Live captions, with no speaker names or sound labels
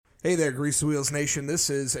Hey there, Grease the Wheels Nation.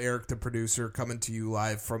 This is Eric, the producer, coming to you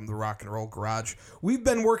live from the Rock and Roll Garage. We've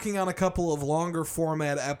been working on a couple of longer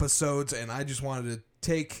format episodes, and I just wanted to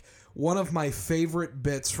take one of my favorite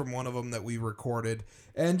bits from one of them that we recorded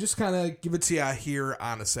and just kind of give it to you here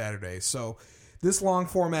on a Saturday. So this long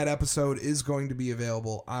format episode is going to be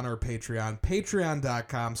available on our Patreon,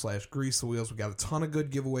 patreon.com/greasethewheels. We got a ton of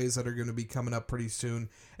good giveaways that are going to be coming up pretty soon,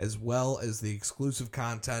 as well as the exclusive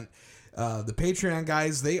content. The Patreon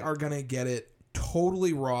guys, they are going to get it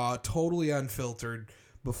totally raw, totally unfiltered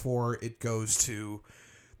before it goes to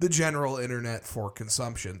the general internet for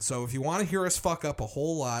consumption. So if you want to hear us fuck up a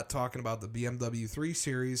whole lot talking about the BMW 3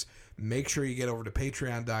 Series, make sure you get over to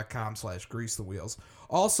patreon.com/greasethewheels.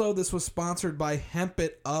 Also, this was sponsored by Hemp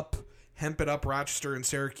It Up. Hemp It Up, Rochester and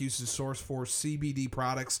Syracuse's source for CBD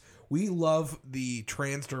products. We love the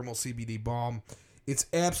transdermal CBD balm. It's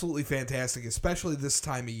absolutely fantastic, especially this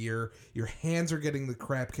time of year. Your hands are getting the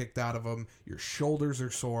crap kicked out of them. Your shoulders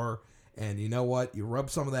are sore. And you know what? You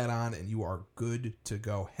rub some of that on and you are good to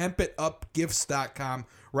go. HempItUpGifts.com,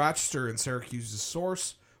 Rochester and Syracuse's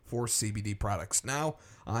source for CBD products. Now,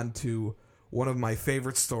 on to one of my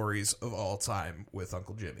favorite stories of all time with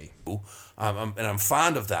Uncle Jimmy. And I'm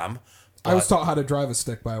fond of them. I was taught how to drive a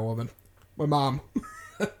stick by a woman. My mom.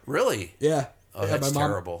 Really? Yeah. Oh, that's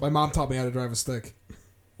terrible. My mom taught me how to drive a stick.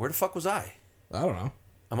 Where the fuck was I? I don't know.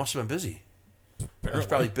 I must have been busy. I was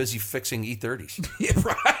probably busy fixing E30s. Yeah,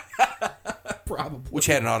 probably. Which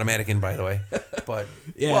had an automatic in, by the way. But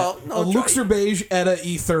yeah, well, no, a Luxor beige Etta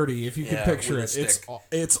E30, if you can picture with it. a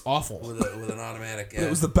It's awful. with an automatic. Yeah. It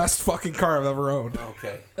was the best fucking car I've ever owned.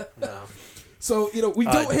 Okay. No. So, we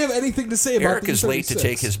don't have anything to say about Eric the is late to E36.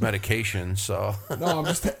 take his medication, so. No,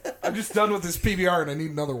 I'm just done with this PBR and I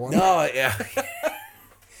need another one. No, yeah.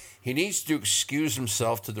 He needs to excuse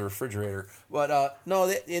himself to the refrigerator. But, no,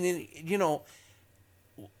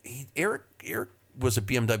 Eric was a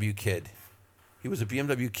BMW kid. He was a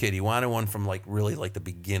BMW kid. He wanted one from really the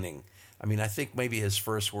beginning. I mean, I think maybe his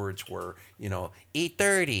first words were,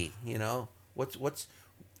 E30,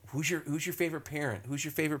 who's your favorite parent? Who's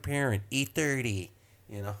your favorite parent? E30,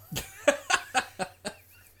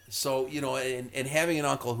 So, and having an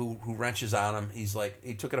uncle who wrenches on him,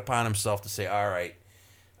 he took it upon himself to say, all right,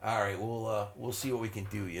 we'll see what we can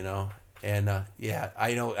do, And I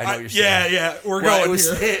know what you're saying. Yeah, we're going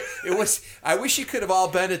here. It was. I wish you could have all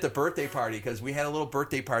been at the birthday party because we had a little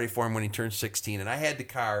birthday party for him when he turned 16, and I had the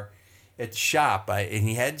car at the shop. And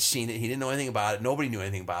he hadn't seen it. He didn't know anything about it. Nobody knew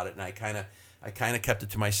anything about it, and I kind of kept it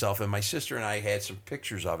to myself. And my sister and I had some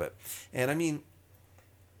pictures of it. And I mean,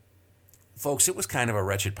 folks, it was kind of a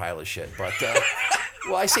wretched pile of shit. But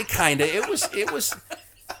well, I say kind of.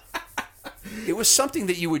 It was something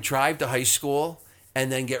that you would drive to high school and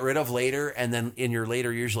then get rid of later, and then in your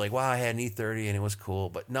later years, you're like, wow, I had an E30 and it was cool.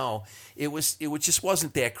 But no, it just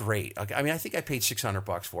wasn't that great. Okay, I mean, I think I paid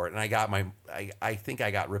 $600 for it, and I think I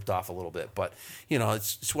got ripped off a little bit. But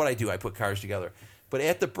it's what I do. I put cars together. But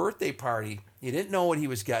at the birthday party, he didn't know what he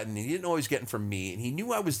was getting, and he didn't know what he was getting from me, and he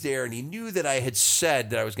knew I was there, and he knew that I had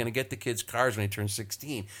said that I was going to get the kids cars when he turned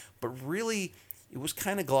 16. But really, it was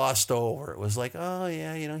kind of glossed over. It was like, oh,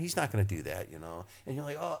 yeah, he's not going to do that, And you're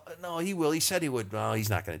like, oh, no, he will. He said he would. No, he's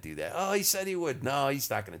not going to do that. Oh, he said he would. No, he's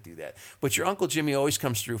not going to do that. But your Uncle Jimmy always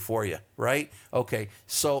comes through for you, right? Okay,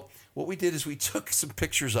 so what we did is we took some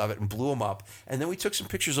pictures of it and blew them up, and then we took some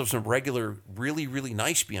pictures of some regular, really, really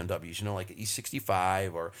nice BMWs, like an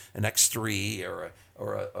E65 or an X3 or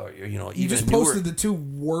You even just a newer, posted the two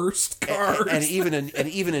worst cars, and even a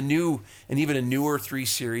newer 3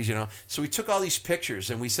 Series. So we took all these pictures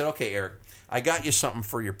and we said, okay, Eric, I got you something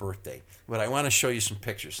for your birthday, but I want to show you some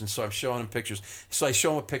pictures. And so I'm showing him pictures. So I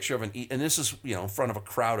show him a picture of and this is in front of a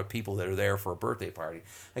crowd of people that are there for a birthday party.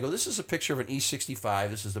 I go, this is a picture of an E65.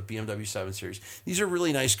 This is the BMW 7 Series. These are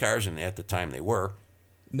really nice cars, and at the time they were.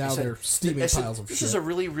 Now they're steaming piles of shit. This is a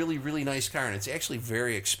really, really, really nice car, and it's actually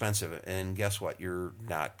very expensive. And guess what? You're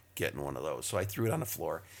not getting one of those. So I threw it on the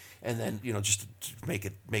floor, and then just to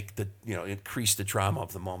increase the drama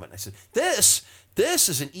of the moment, I said, This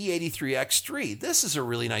is an E83 X3. This is a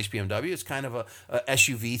really nice BMW. It's kind of a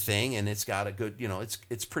SUV thing, and it's got a good,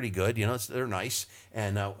 it's pretty good. They're nice,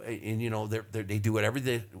 and they do whatever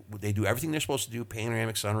they do everything they're supposed to do,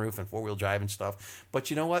 panoramic sunroof and 4-wheel drive and stuff. But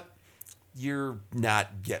you know what? You're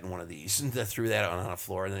not getting one of these. And they threw that on the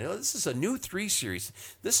floor. And they go, this is a new 3 Series.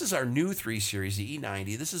 This is our new 3 Series, the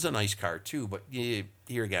E90. This is a nice car, too. But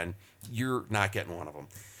here again, you're not getting one of them.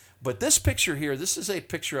 But this picture here, this is a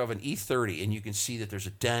picture of an E30, and you can see that there's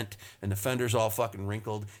a dent, and the fender's all fucking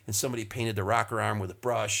wrinkled, and somebody painted the rocker arm with a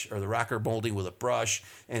brush, or the rocker molding with a brush,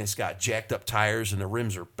 and it's got jacked up tires, and the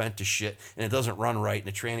rims are bent to shit, and it doesn't run right,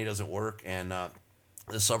 and the tranny doesn't work, and the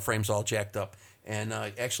subframe's all jacked up. And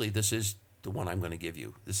actually, this is the one I'm going to give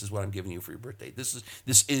you. This is what I'm giving you for your birthday. This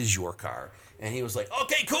is your car. And he was like,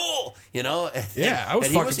 okay, cool. You know? Yeah, I was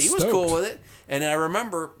and fucking he was cool stoked. with it. And I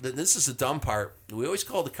remember that this is the dumb part. We always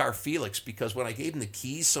called the car Felix because when I gave him the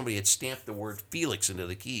keys, somebody had stamped the word Felix into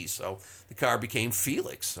the keys. So the car became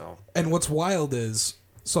Felix. So And what's wild is,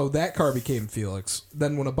 so that car became Felix.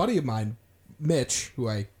 Then when a buddy of mine, Mitch,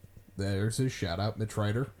 there's his shout out, Mitch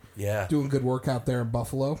Ryder. yeah. Doing good work out there in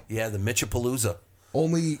Buffalo. Yeah, the Mitchapalooza.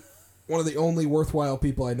 One of the only worthwhile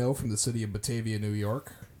people I know from the city of Batavia, New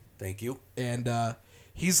York. Thank you. And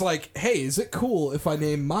he's like, hey, is it cool if I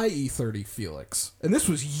name my E30 Felix? And this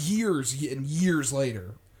was years and years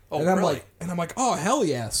later. Oh, and I'm really? like, oh, hell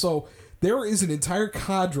yeah. So there is an entire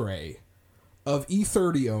cadre of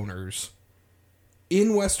E30 owners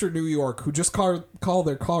in Western New York who just call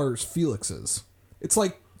their cars Felixes. It's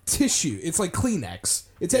like tissue. It's like Kleenex.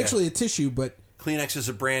 It's actually a tissue, but... Kleenex is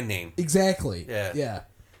a brand name. Exactly. Yeah. Yeah.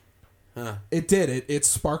 Huh. It did. It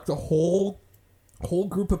sparked a whole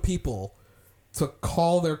group of people to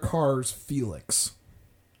call their cars Felix.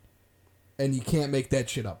 And you can't make that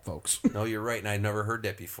shit up, folks. No, you're right, and I'd never heard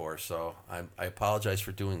that before, so I apologize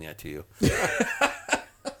for doing that to you.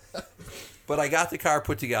 But I got the car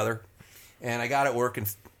put together, and I got it working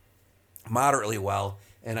moderately well,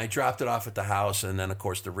 and I dropped it off at the house, and then, of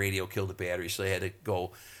course, the radio killed the battery, so I had to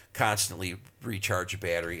go constantly recharge the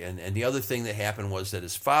battery. And the other thing that happened was that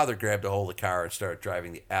his father grabbed a hold of the car and started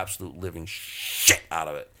driving the absolute living shit out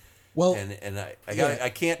of it. Well, And I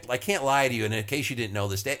can't lie to you. And in case you didn't know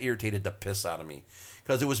this, that irritated the piss out of me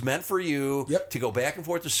because it was meant for you to go back and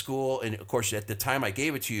forth to school. And of course, at the time I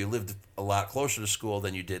gave it to you, you lived a lot closer to school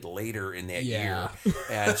than you did later in that year.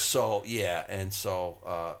 And so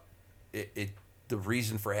the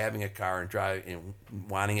reason for having a car and drive and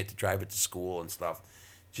wanting it to drive it to school and stuff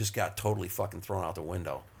just got totally fucking thrown out the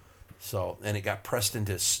window. So, and it got pressed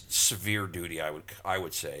into severe duty, I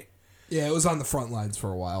would say. yeah, it was on the front lines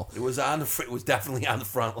for a while. It was definitely on the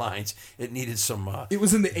front lines. It needed some. It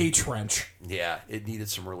was in the A trench. Yeah, it needed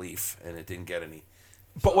some relief, and it didn't get any.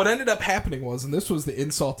 But what ended up happening was, and this was the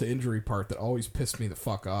insult to injury part that always pissed me the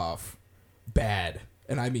fuck off, bad,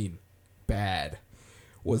 and I mean bad,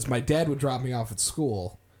 was my dad would drop me off at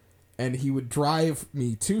school, and he would drive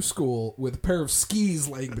me to school with a pair of skis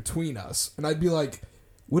laying between us, and I'd be like,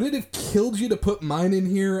 would it have killed you to put mine in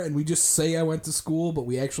here and we just say I went to school, but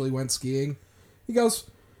we actually went skiing? He goes,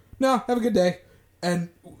 no, have a good day. And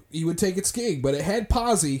he would take it skiing, but it had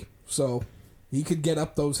posi, so he could get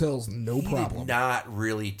up those hills, no problem. He did not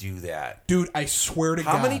really do that. Dude, I swear to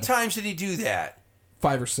God. How many times did he do that?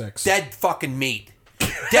 5 or 6. Dead fucking meat.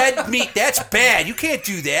 Dead meat. That's bad. You can't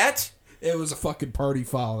do that. It was a fucking party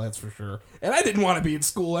foul, that's for sure. And I didn't want to be in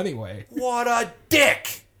school anyway. What a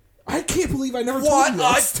dick. I can't believe I never told What you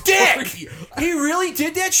that a story. dick! He really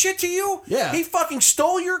did that shit to you? Yeah. He fucking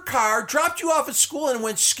stole your car, dropped you off at school, and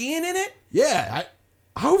went skiing in it? Yeah.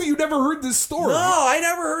 How have you never heard this story? No, I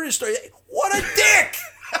never heard his story. What a dick!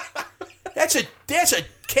 That's a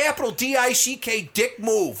capital D-I-C-K dick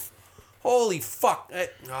move. Holy fuck.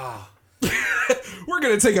 We're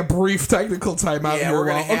going to take a brief technical time out here we're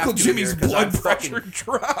gonna while have Uncle to Jimmy's here, 'cause blood I'm pressure fucking-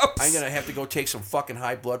 drops. I'm going to have to go take some fucking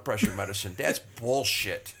high blood pressure medicine. That's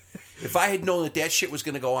bullshit. If I had known that shit was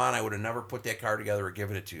going to go on, I would have never put that car together or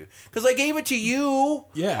given it to you. Because I gave it to you.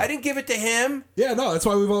 Yeah. I didn't give it to him. Yeah, no, that's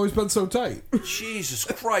why we've always been so tight. Jesus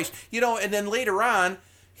Christ. And then later on,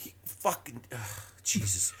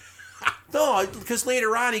 Jesus. No, because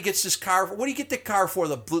later on he gets this car. What do you get the car for?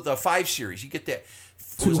 The 5 Series. You get that.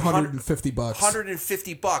 $250.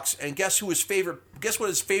 $150. And guess what his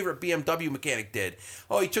favorite BMW mechanic did?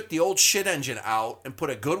 Oh, he took the old shit engine out and put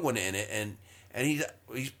a good one in it, and he's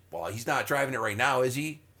not driving it right now, is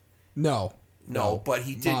he? No, but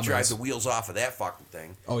he did Mom drive is. the wheels off of that fucking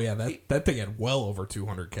thing. Oh yeah, that thing had well over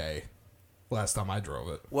 200K last time I drove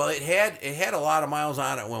it. Well, it had a lot of miles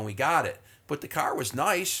on it when we got it, but the car was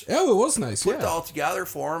nice. Oh, it was nice. Put it Yeah, all together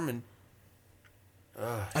for him, and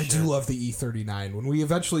I do love the E39. When we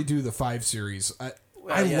eventually do the 5 Series, I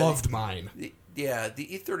loved mine. The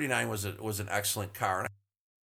E39 was an excellent car.